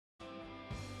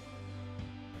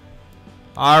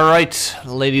Alright,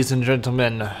 ladies and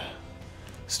gentlemen.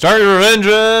 Start your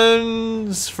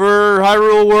engines for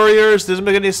Hyrule Warriors. Doesn't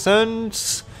make any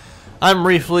sense. I'm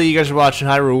briefly, you guys are watching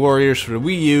Hyrule Warriors for the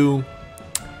Wii U.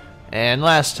 And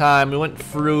last time we went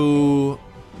through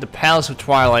the Palace of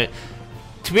Twilight.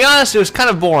 To be honest, it was kind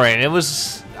of boring. I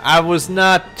was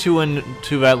not too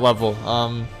into that level.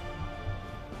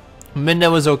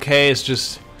 Midna was okay. It's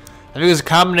just, I think it was a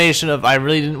combination of I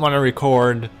really didn't want to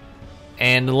record,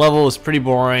 and the level was pretty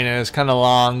boring and it was kind of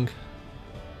long.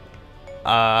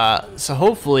 So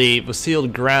hopefully the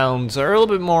Sealed Grounds are a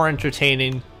little bit more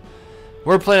entertaining.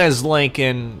 We're playing as Link,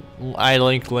 and I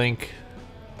like Link.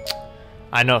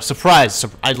 I know, surprise!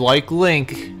 I like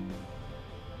Link.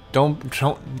 Don't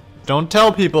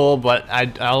tell people, but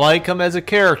I like him as a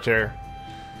character.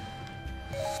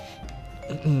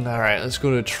 Alright, let's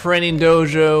go to Training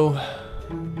Dojo.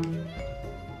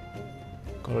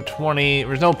 Go to 20.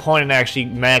 There's no point in actually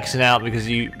maxing out because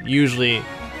you usually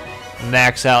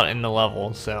max out in the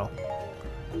level, so.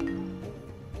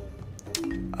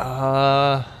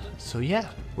 So yeah.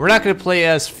 We're not going to play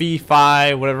as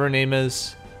Fi, whatever her name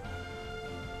is,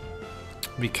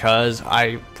 because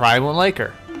I probably won't like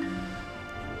her.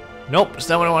 Nope, that's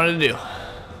not what I wanted to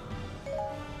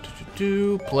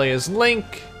do. Play as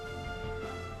Link.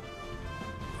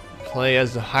 Play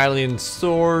as the Hylian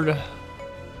Sword. I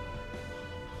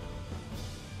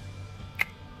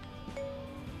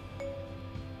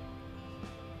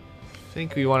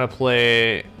think we want to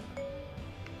play.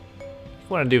 We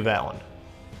want to do that one.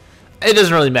 It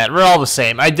doesn't really matter. We're all the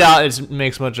same. I doubt it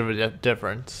makes much of a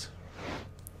difference.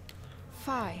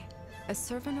 Fi, a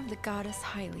servant of the goddess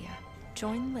Hylia,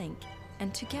 joined Link,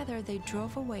 and together they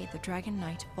drove away the Dragon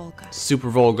Knight Volga.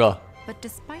 Super Volga. But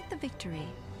despite the victory,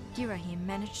 Girahim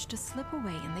managed to slip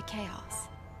away in the chaos.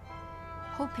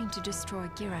 Hoping to destroy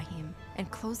Girahim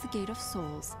and close the Gate of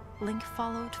Souls, Link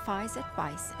followed Fi's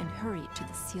advice and hurried to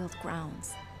the Sealed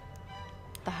Grounds.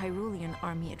 The Hyrulean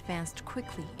army advanced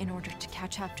quickly in order to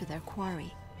catch up to their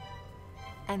quarry.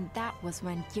 And that was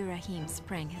when Girahim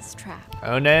sprang his trap.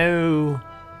 Oh no!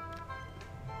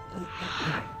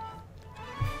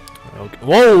 Okay.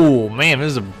 Whoa, man,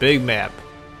 this is a big map.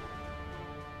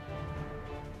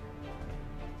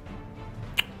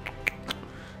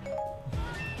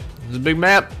 This is a big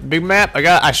map, big map.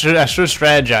 I should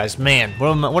strategize. Man,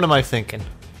 what am I thinking?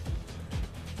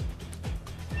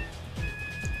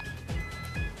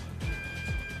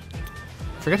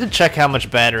 Forgot to check how much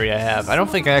battery I have. I don't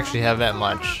think I actually have that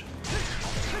much.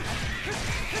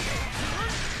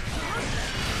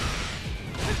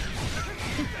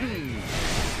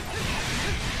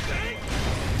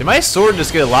 Did my sword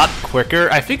just get a lot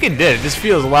quicker? I think it did. It just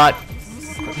feels a lot.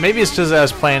 Maybe it's just I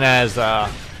was playing as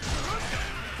a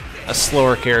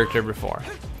slower character before.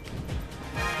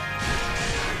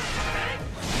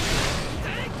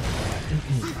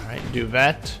 Alright, do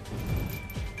that.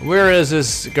 Where is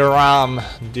this Garam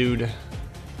dude? Do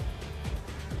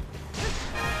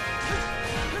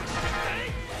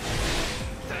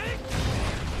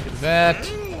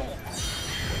that.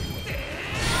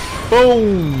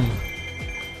 Boom!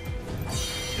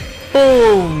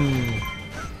 Boom!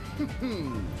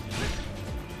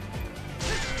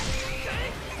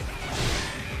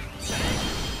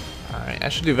 Alright, I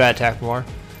should do that attack more.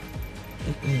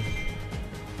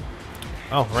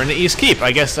 Oh, we're in the East Keep.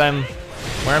 I guess I'm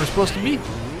where I'm supposed to be. Do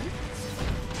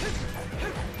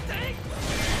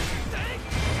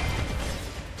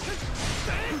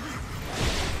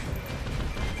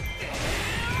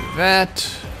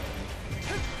that.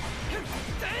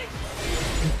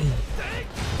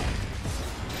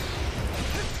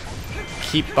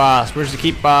 Keep boss. Where's the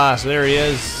keep boss? There he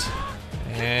is.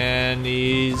 And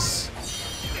he's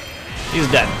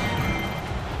dead.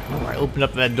 Alright, open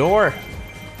up that door.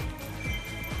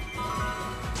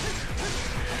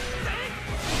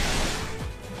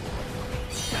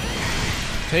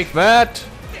 Take that.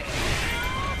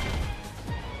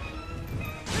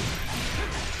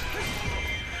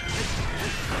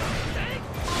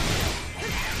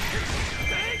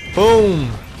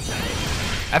 Boom.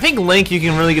 I think Link, you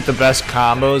can really get the best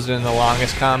combos and the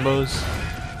longest combos.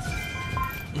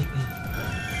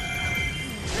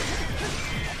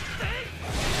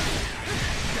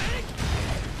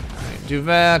 Alright, do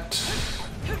that.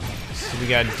 So we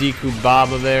got Deku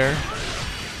Baba there.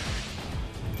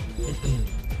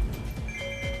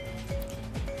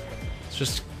 Let's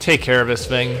just take care of this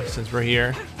thing since we're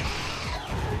here.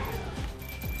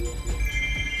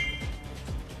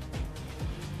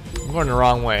 I'm going the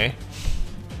wrong way.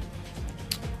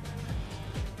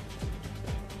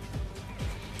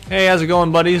 Hey, how's it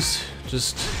going, buddies?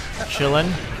 Just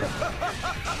chilling.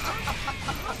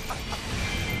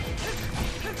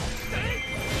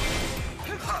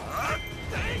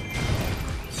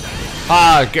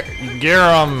 Ah,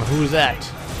 Garum, who's that?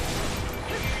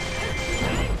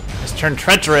 It's turned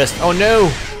treacherous. Oh no!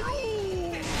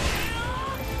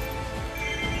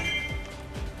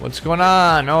 What's going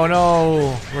on? Oh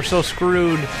no, we're so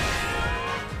screwed.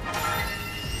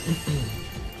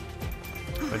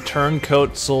 The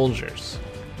turncoat soldiers.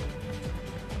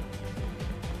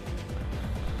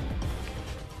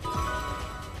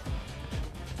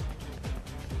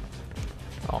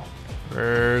 Oh,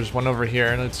 there's one over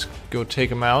here. Let's go take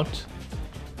him out.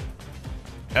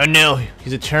 Oh no,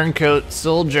 he's a turncoat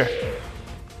soldier.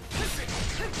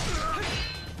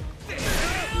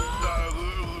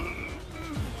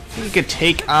 You could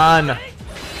take on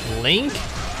Link?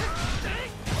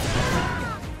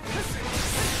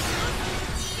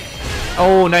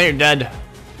 Oh, now you're dead.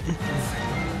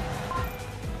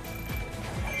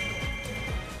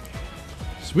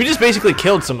 So we just basically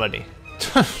killed somebody.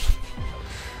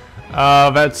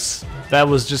 That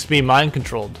was just me mind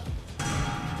controlled.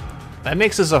 That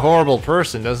makes us a horrible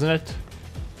person, doesn't it?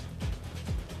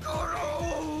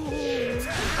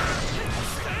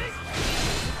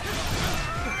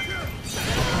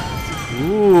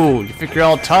 Ooh, you think you're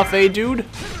all tough, eh, dude?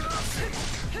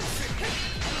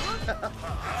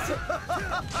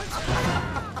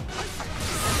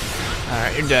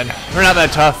 Alright, you're dead. We're not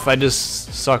that tough, I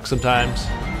just suck sometimes.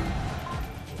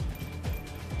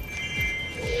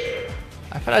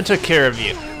 I thought I took care of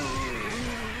you.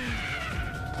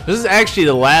 This is actually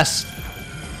the last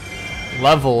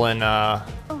level in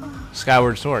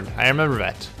Skyward Sword. I remember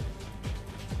that.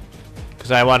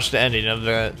 Because I watched the ending of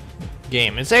the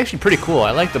game. It's actually pretty cool.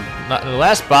 I like the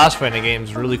last boss fight in the game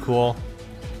is really cool.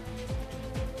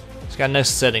 It's got a nice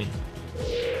setting.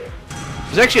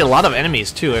 There's actually a lot of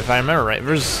enemies too, if I remember right.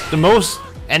 There's the most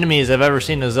enemies I've ever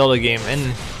seen in a Zelda game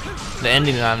in the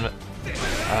ending on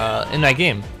in that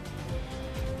game.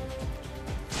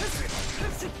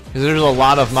 Because there's a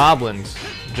lot of moblins,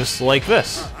 just like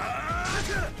this.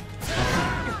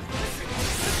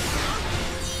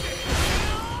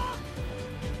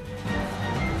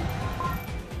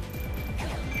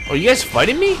 Oh, you guys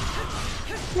fighting me?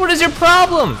 What is your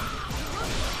problem?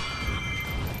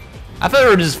 I thought they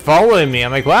were just following me.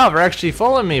 I'm like, wow, they're actually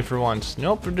following me for once.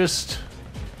 Nope, they're just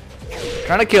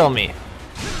trying to kill me.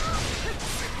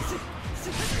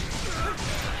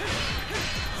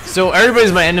 So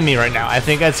everybody's my enemy right now. I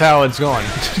think that's how it's going.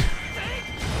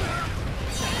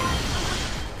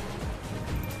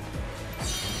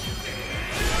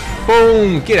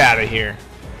 Boom! Get out of here.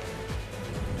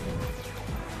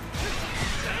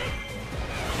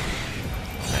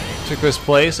 Took this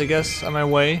place, I guess, on my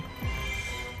way.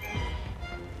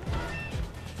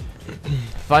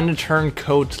 Find a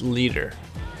turncoat leader.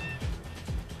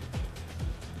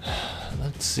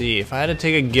 Let's see, if I had to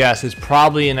take a guess, it's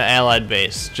probably in an allied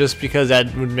base, just because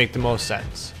that would make the most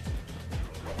sense.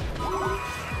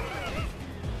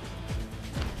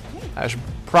 I should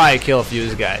probably kill a few of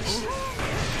these guys.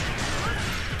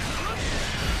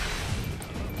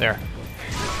 There.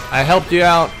 I helped you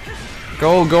out.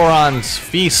 Go Gorons,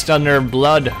 feast on their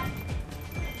blood.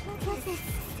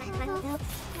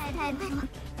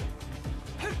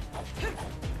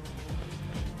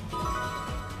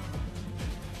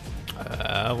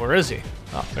 Where is he?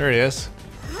 Oh, there he is.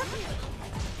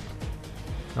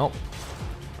 Nope.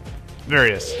 There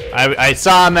he is. I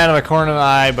saw him out of the corner of my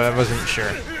eye, but I wasn't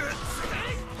sure.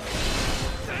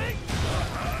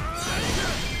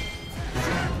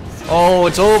 Oh,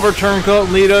 it's over, turncoat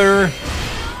leader.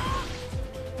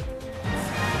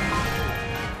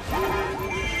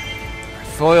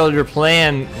 Foiled your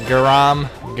plan,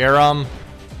 Garum.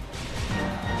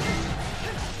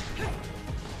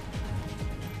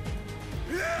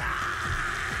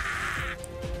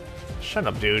 Shut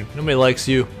up, dude. Nobody likes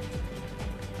you.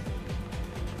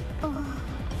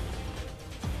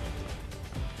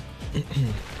 Take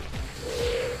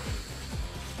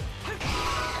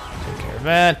care of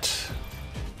that.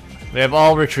 They have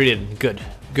all retreated. Good.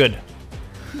 Good.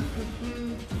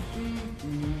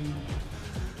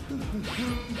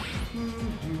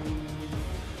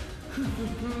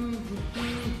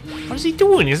 What is he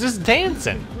doing? He's just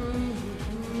dancing.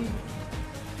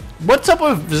 What's up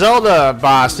with Zelda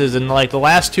bosses in like the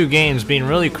last two games being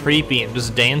really creepy and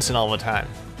just dancing all the time?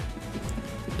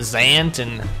 Zant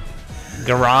and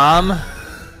Garam.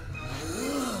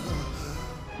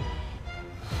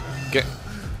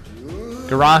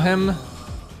 Garahim.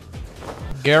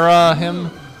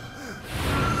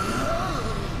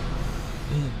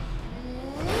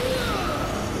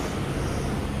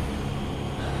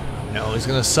 No, he's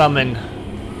gonna summon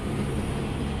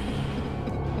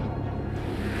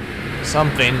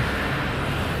something.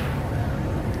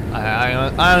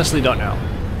 I honestly don't know.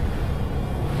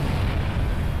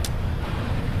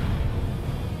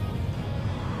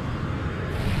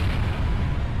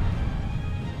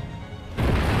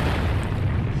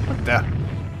 What the?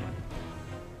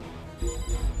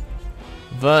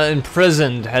 The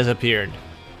imprisoned has appeared.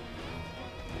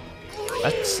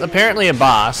 That's apparently a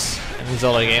boss in the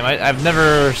Zelda game. I've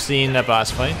never seen that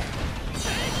boss fight.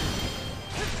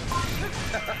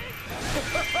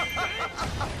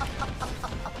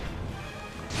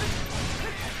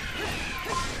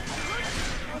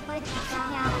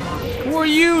 Who are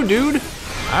you, dude?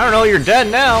 I don't know, you're dead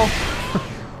now.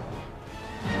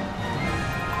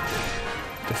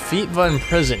 Defeat the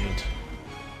imprisoned.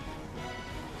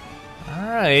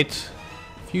 Alright.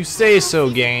 If you say so,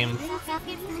 game.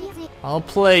 I'll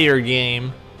play your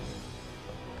game.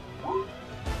 Oh,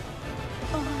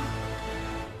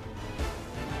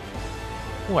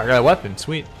 I got a weapon,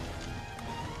 sweet.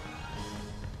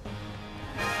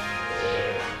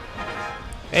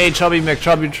 Hey, Chubby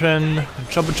McChubbytron.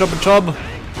 Chub.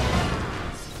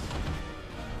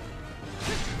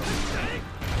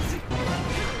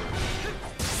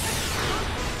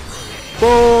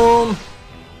 Boom!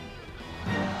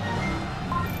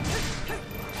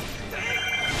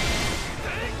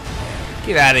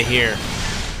 Get out of here.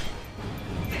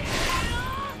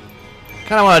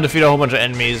 Kinda want to defeat a whole bunch of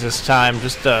enemies this time,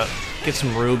 just to get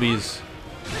some rubies.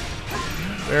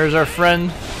 There's our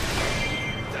friend.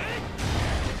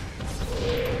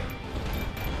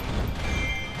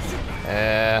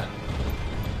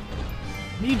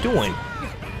 What are you doing?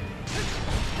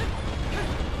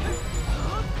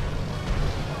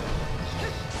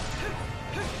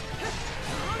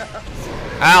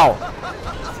 Ow!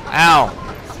 Ow!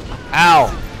 Ow!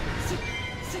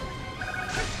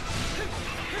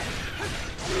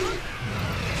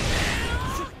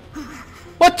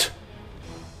 What?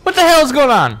 What the hell is going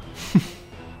on?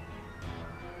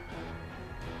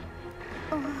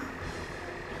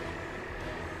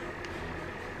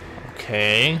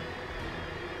 Okay.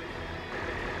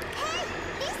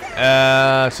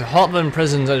 To halt the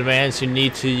imprisoned advance, you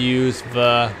need to use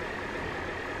the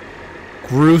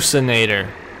Grucinator.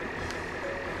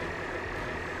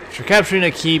 If you're capturing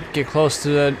a keep, get close to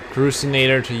the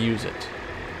Grucinator to use it.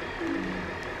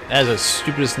 That is the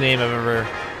stupidest name I've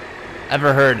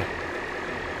ever heard.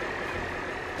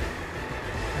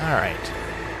 Alright.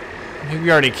 I think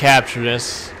we already captured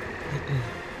this.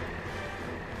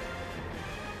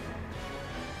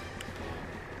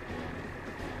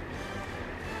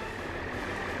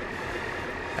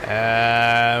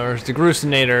 Where's the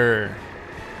Grucinator?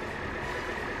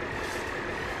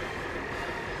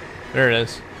 There it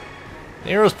is.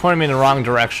 The arrow's pointing me in the wrong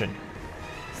direction.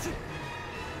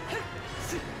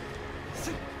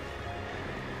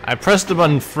 I pressed the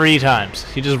button 3 times.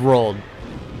 He just rolled.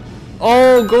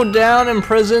 Oh, go down,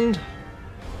 imprisoned.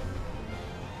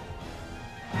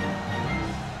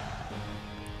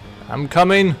 I'm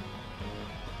coming.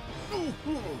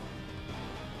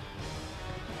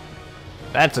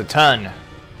 That's a ton.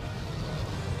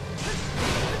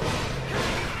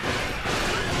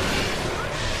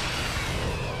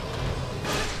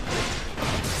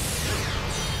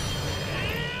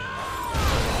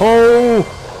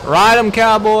 Oh, ride him,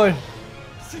 cowboy.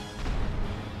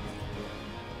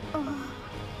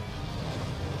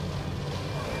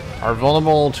 Are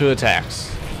vulnerable to attacks.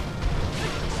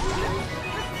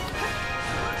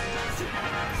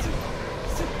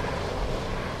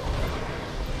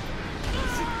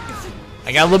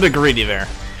 I got a little bit greedy there.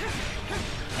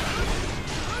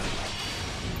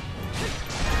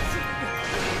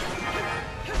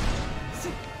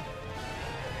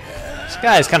 This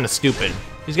guy is kind of stupid.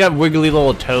 He's got wiggly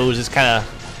little toes. It's kind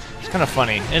of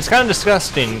funny. And it's kind of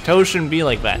disgusting. Toes shouldn't be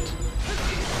like that.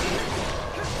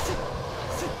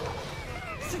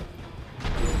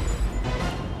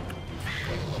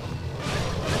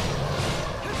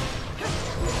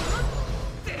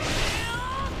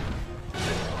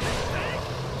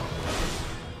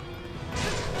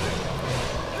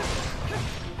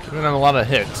 Doing a lot of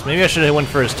hits. Maybe I should have went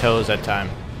for his toes that time.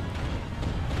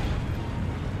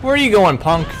 Where are you going,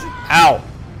 punk? Ow.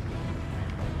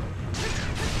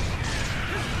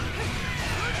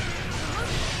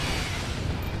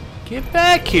 Get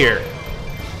back here.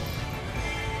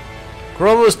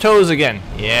 Grow those toes again.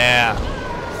 Yeah.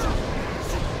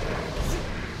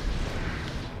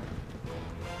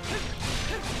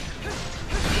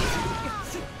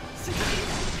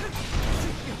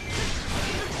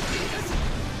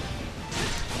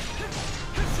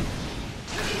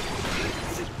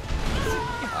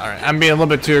 Alright, I'm being a little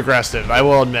bit too aggressive, I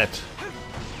will admit.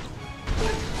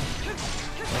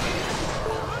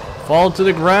 Fall to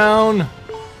the ground.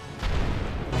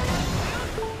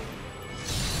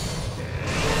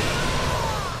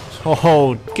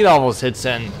 Oh, get all those hits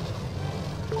in.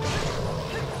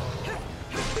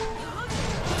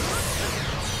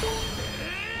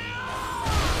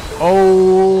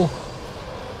 Oh.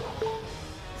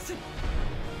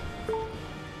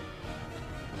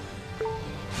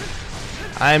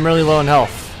 I'm really low in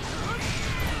health.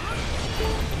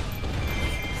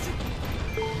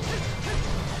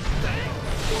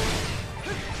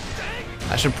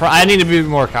 I need to be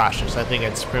more cautious. I think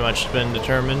it's pretty much been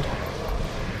determined.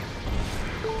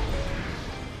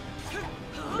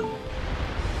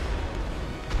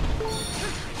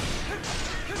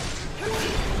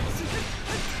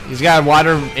 He's got a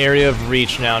wider area of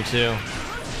reach now too.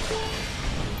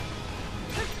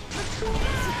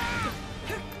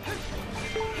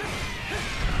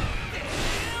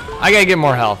 I gotta get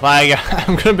more health.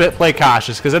 I'm gonna play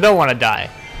cautious because I don't want to die.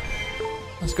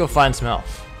 Let's go find some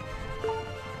health.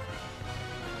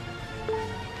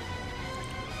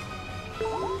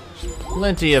 There's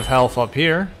plenty of health up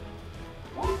here.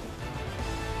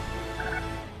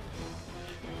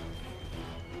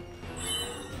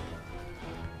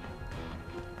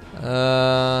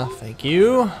 Thank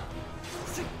you.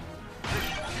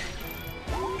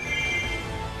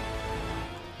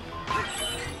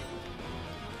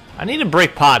 I need to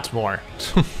break pots more.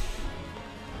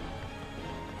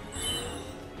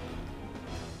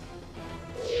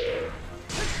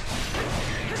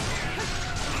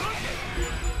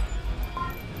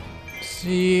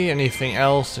 See anything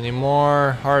else? Any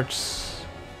more hearts?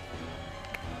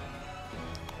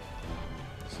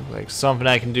 This looks like something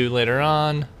I can do later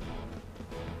on.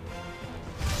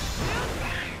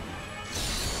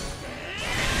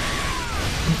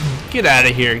 Get out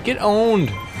of here. Get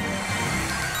owned.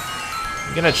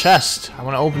 Get a chest. I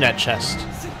want to open that chest.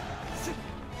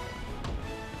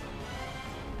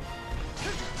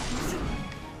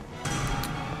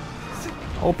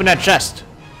 Open that chest.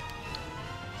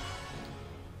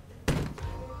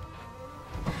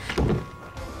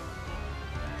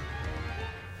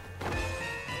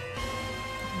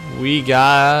 We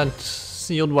got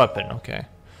sealed weapon. Okay.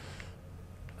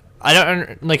 I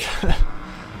don't like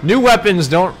new weapons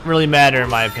don't really matter in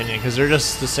my opinion because they're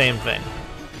just the same thing.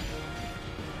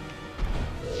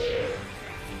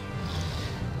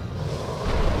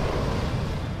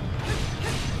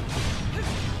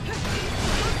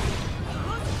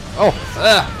 Oh,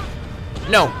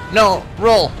 no, no,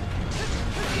 roll.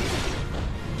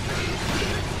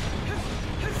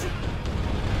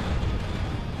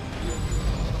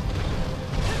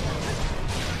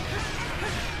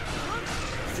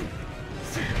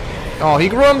 Oh, he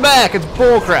can run back. It's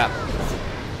bullcrap.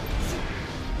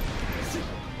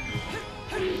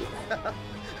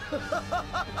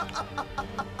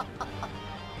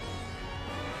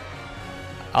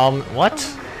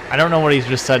 What? I don't know what he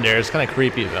just said there. It's kind of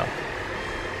creepy though.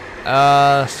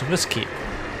 So let's keep.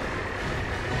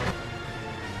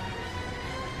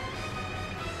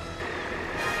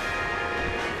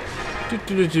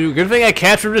 Good thing I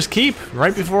captured this keep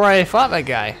right before I fought that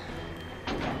guy.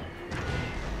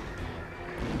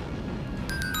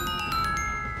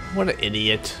 What an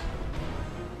idiot.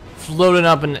 Floating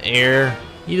up in the air.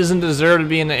 He doesn't deserve to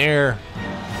be in the air.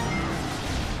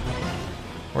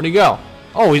 Where'd he go?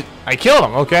 Oh, I killed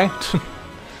him, okay.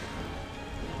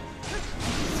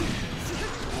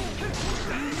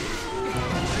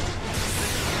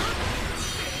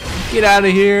 Get out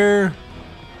of here.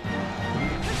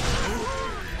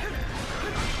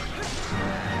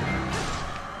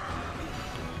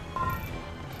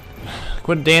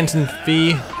 Quit dancing,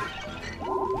 Fee.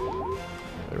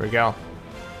 There we go.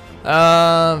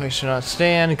 They should not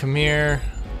stand. Come here.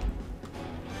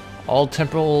 All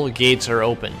temporal gates are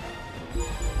open.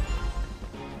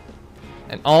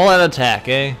 And all at attack,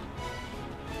 eh?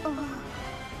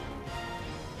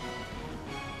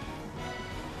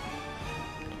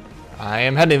 I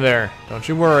am heading there. Don't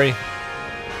you worry.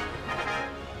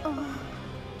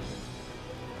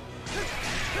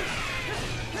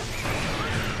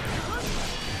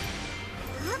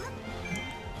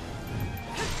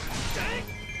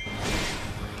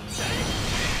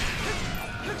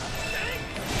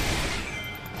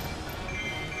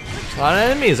 A lot of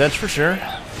enemies, that's for sure.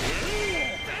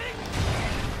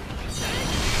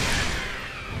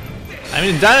 I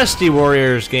mean, Dynasty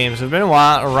Warriors games have been a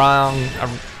while around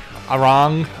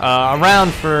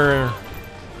for,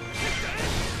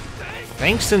 I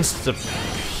think, since the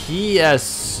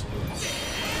PS1,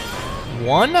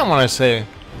 I want to say.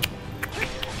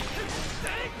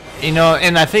 You know,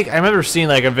 and I remember seeing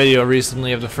like a video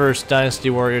recently of the first Dynasty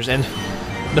Warriors, and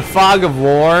the fog of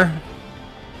war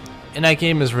in that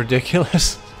game is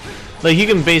ridiculous. Like, you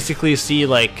can basically see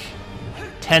like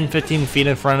 10-15 feet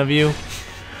in front of you.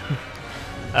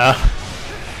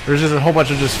 There's just a whole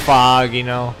bunch of just fog, you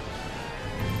know.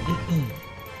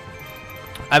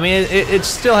 I mean, it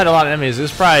still had a lot of enemies. It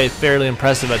was probably fairly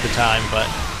impressive at the time, but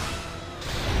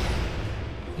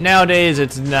nowadays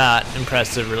it's not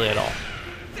impressive really at all,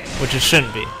 which it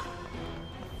shouldn't be.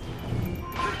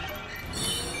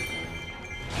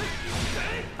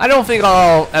 I don't think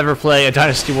I'll ever play a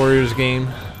Dynasty Warriors game.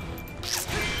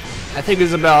 I think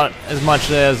it's about as much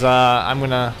as I'm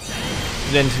gonna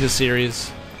get into the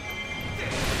series.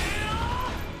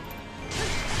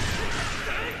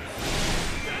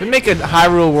 We make a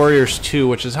Hyrule Warriors 2,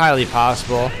 which is highly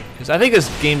possible, because I think this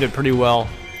game did pretty well.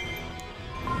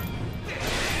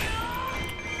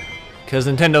 Because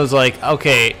Nintendo's like,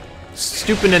 okay,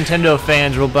 stupid Nintendo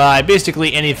fans will buy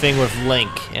basically anything with Link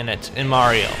in it, in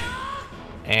Mario.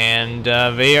 And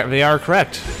they are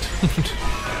correct.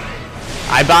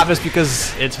 I bought this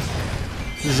because it's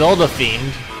Zelda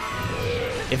themed.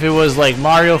 If it was like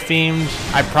Mario themed,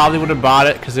 I probably would have bought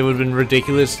it because it would have been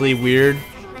ridiculously weird.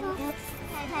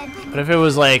 But if it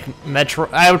was like Metro,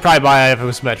 I would probably buy it if it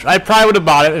was Metro. I probably would have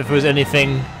bought it if it was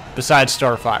anything besides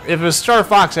Star Fox. If it was Star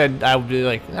Fox, I would be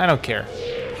like, I don't care.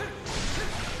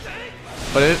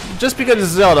 But just because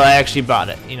it's Zelda, I actually bought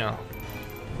it, you know.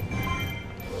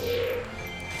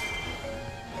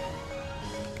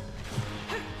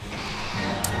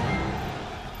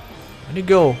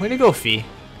 Way to go, Fee.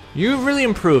 You really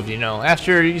improved, you know.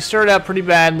 After you started out pretty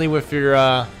badly with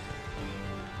your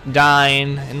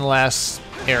dying in the last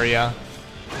area.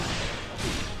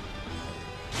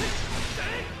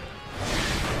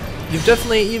 You've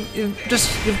definitely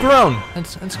you've grown.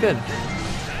 That's good.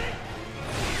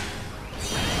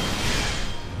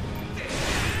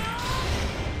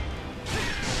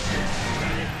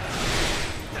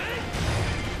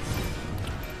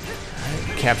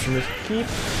 Alright, capture this keep.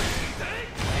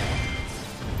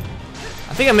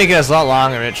 I think I'm making this a lot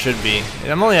longer than it should be.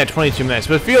 I'm only at 22 minutes,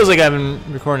 but it feels like I've been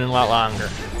recording a lot longer.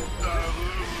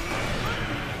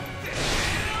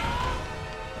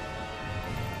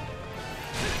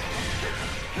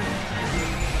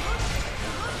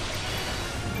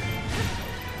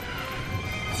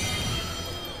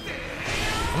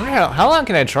 I wonder how long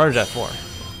can I charge that for?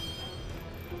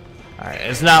 Alright,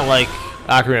 it's not like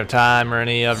Ocarina of Time or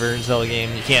any other Zelda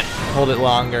game. You can't hold it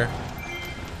longer.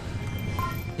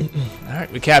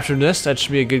 Alright, we captured this. That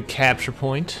should be a good capture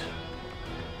point.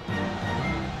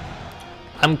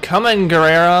 I'm coming,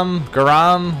 Garam,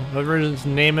 whatever his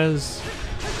name is.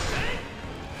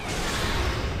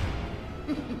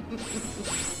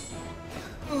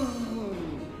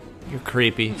 You're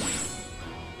creepy.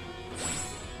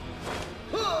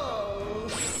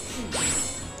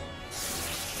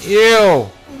 Ew!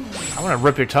 I want to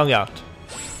rip your tongue out.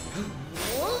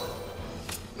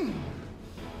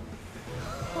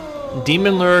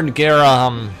 Demon Lord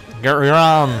Garam.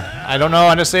 I don't know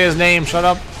how to say his name. Shut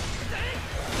up.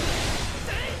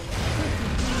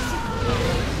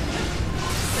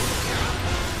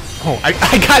 Oh, I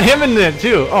got him in there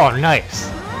too. Oh, nice.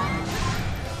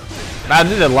 I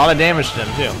did a lot of damage to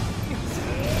him too.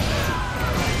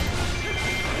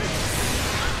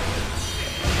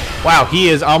 Wow, he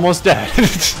is almost dead.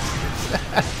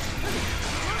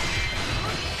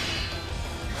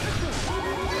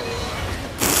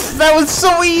 That was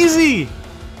so easy!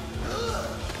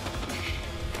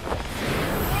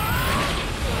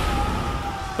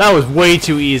 That was way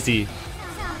too easy.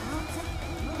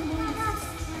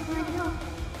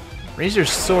 Raise your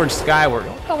sword skyward.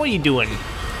 Oh, what are you doing?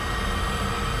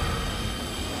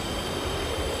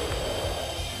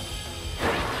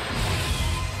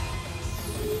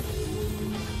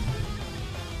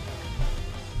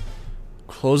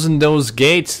 Closing those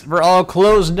gates. We're all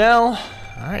closed now.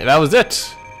 Alright, that was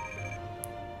it.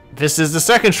 This is the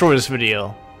second shortest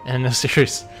video in the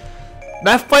series.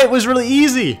 That fight was really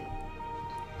easy.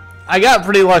 I got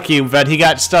pretty lucky that he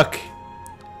got stuck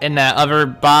in that other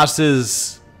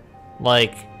boss's,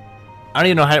 like, I don't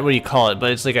even know what you call it,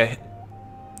 but it's like a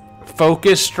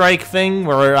focus strike thing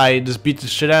where I just beat the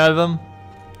shit out of him.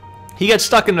 He got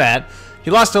stuck in that.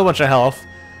 He lost a whole bunch of health.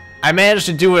 I managed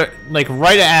to do it like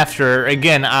right after,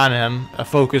 again on him, a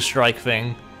focus strike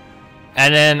thing.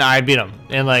 And then I beat him.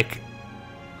 And like,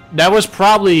 that was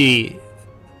probably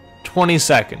 20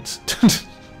 seconds.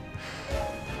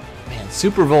 Man,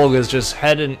 Super Volga's just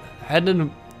heading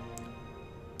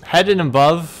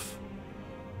above.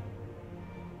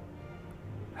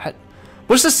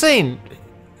 What's the saying?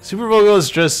 Super Volga is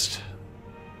just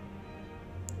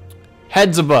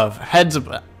Heads above. Heads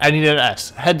above. I need an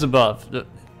S. Heads above the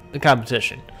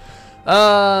competition.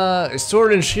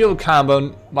 Sword and shield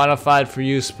combo modified for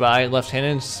use by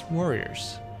left-handed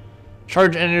warriors.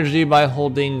 Charge energy by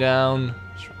holding down.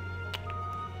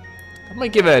 I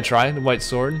might give it a try. The white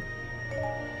sword.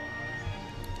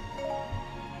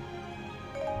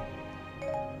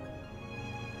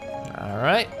 All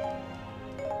right.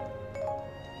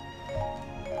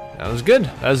 That was good.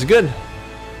 That was good.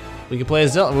 We can play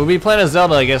as Zelda. We'll be playing as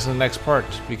Zelda, I guess, in the next part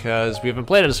because we haven't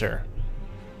played as her.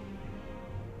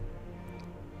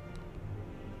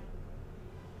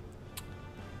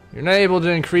 You're not able to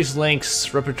increase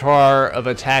Link's repertoire of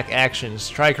attack actions.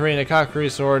 Try creating a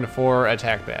Kakarot sword for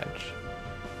attack badge.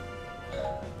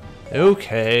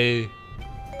 Okay.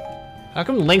 How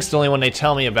come Link's the only one they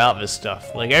tell me about this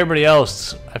stuff? Like everybody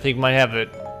else, I think might have it.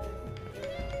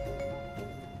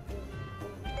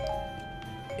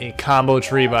 A combo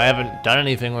tree, but I haven't done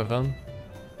anything with them.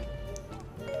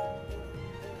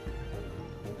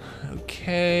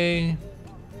 Okay.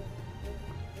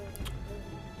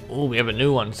 Oh, we have a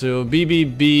new one. So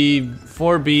BBB,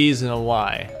 4 Bs and a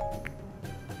Y.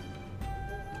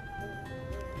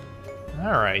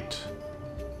 All right.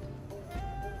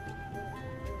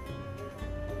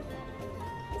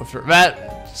 For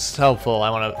that's helpful.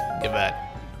 I want to give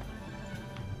that.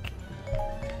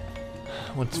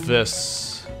 What's this?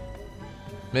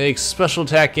 Makes special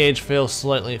attack gauge fail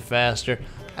slightly faster.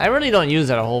 I really don't use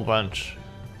that a whole bunch.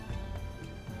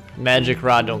 Magic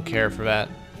Rod, don't care for that.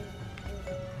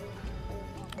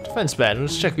 Defense badge,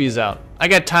 let's check these out. I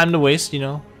got time to waste, you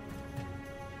know.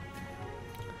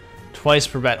 Twice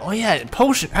per bat. Oh yeah,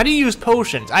 potion. How do you use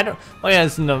potions? I don't. Oh yeah,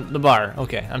 it's in the bar.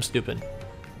 Okay, I'm stupid.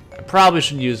 I probably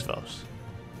should use those.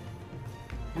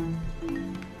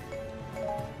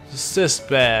 Assist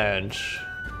badge.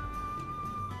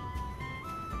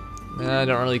 I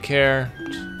don't really care.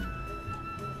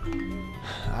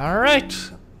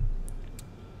 Alright.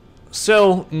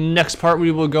 So, next part we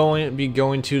will be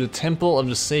going to the Temple of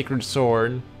the Sacred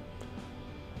Sword.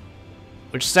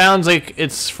 Which sounds like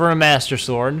it's for a Master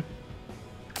Sword.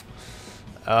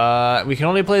 We can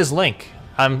only play as Link.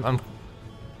 I'm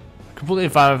completely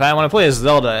fine if I want to play as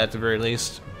Zelda at the very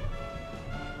least.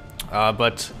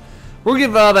 But we'll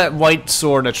give that white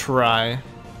sword a try.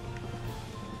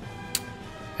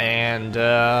 And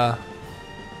yeah,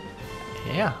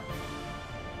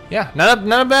 not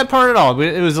a bad part at all.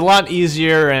 It was a lot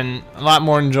easier and a lot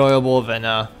more enjoyable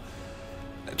than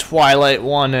Twilight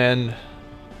one, and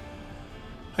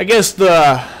I guess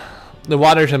the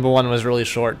Water Temple one was really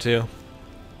short too.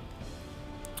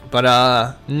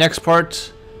 But next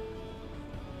part,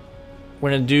 we're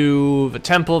gonna do the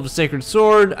Temple of the Sacred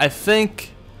Sword. I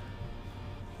think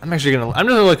I'm just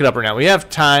gonna look it up right now. We have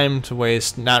time to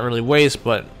waste, not really waste,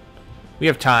 but we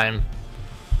have time.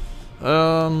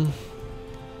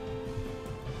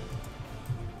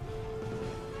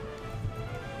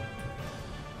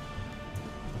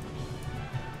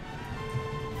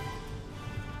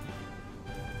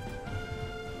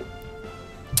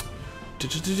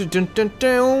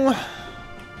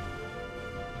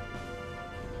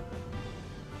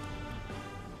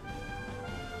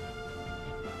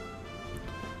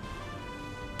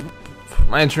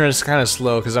 My internet is kind of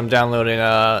slow because I'm downloading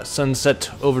Sunset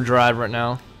Overdrive right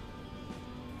now,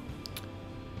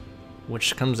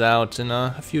 which comes out in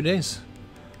a few days.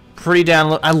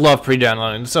 Pre-download. I love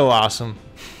pre-downloading. It's so awesome.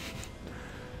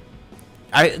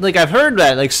 I've heard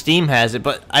that like Steam has it,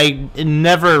 but it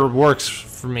never works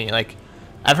for me. Like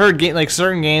I've heard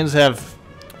certain games have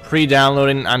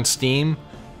pre-downloading on Steam,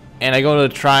 and I go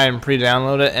to try and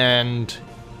pre-download it and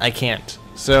I can't.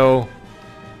 So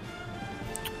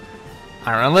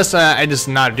I don't know, unless I just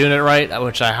not doing it right,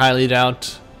 which I highly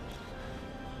doubt.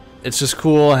 It's just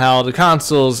cool how the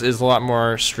consoles is a lot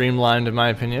more streamlined in my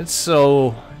opinion. It's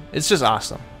just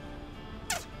awesome.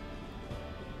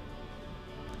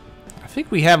 I think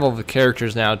we have all the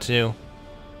characters now too.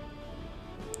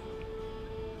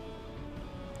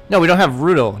 No, we don't have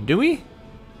Hyrule, do we?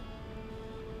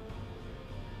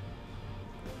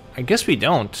 I guess we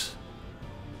don't.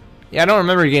 Yeah, I don't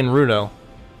remember getting Hyrule.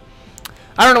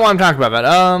 I don't know what I'm talking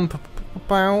about,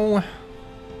 but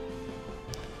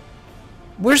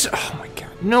where's, oh my god,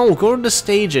 no, go to the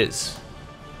stages.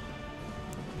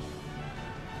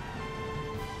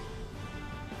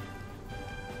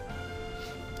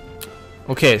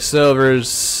 Okay, so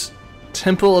there's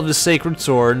Temple of the Sacred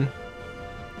Sword,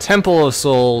 Temple of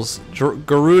Souls,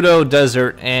 Gerudo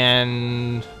Desert,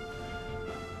 and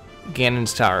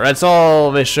Ganon's Tower. That's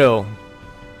all they show.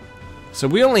 So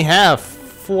we only have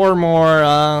 4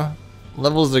 more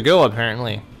levels to go,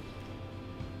 apparently.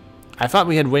 I thought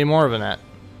we had way more than that.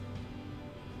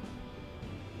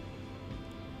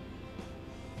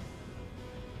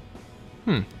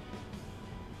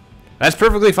 That's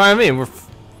perfectly fine with me. We're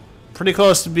pretty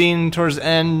close to being towards the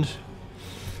end.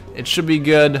 It should be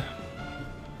good.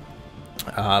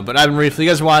 But I've been briefly,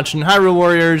 you guys are watching Hyrule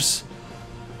Warriors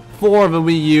for the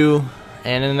Wii U.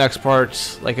 And in the next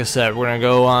part, like I said, we're going to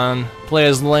go on, play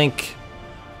as Link.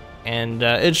 And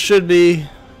it should be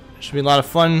a lot of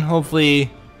fun.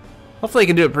 Hopefully I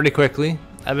can do it pretty quickly.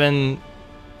 I've been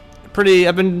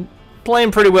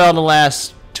playing pretty well the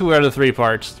last 2 out of 3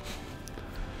 parts.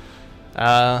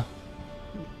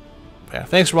 Yeah,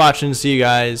 thanks for watching. See you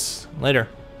guys later.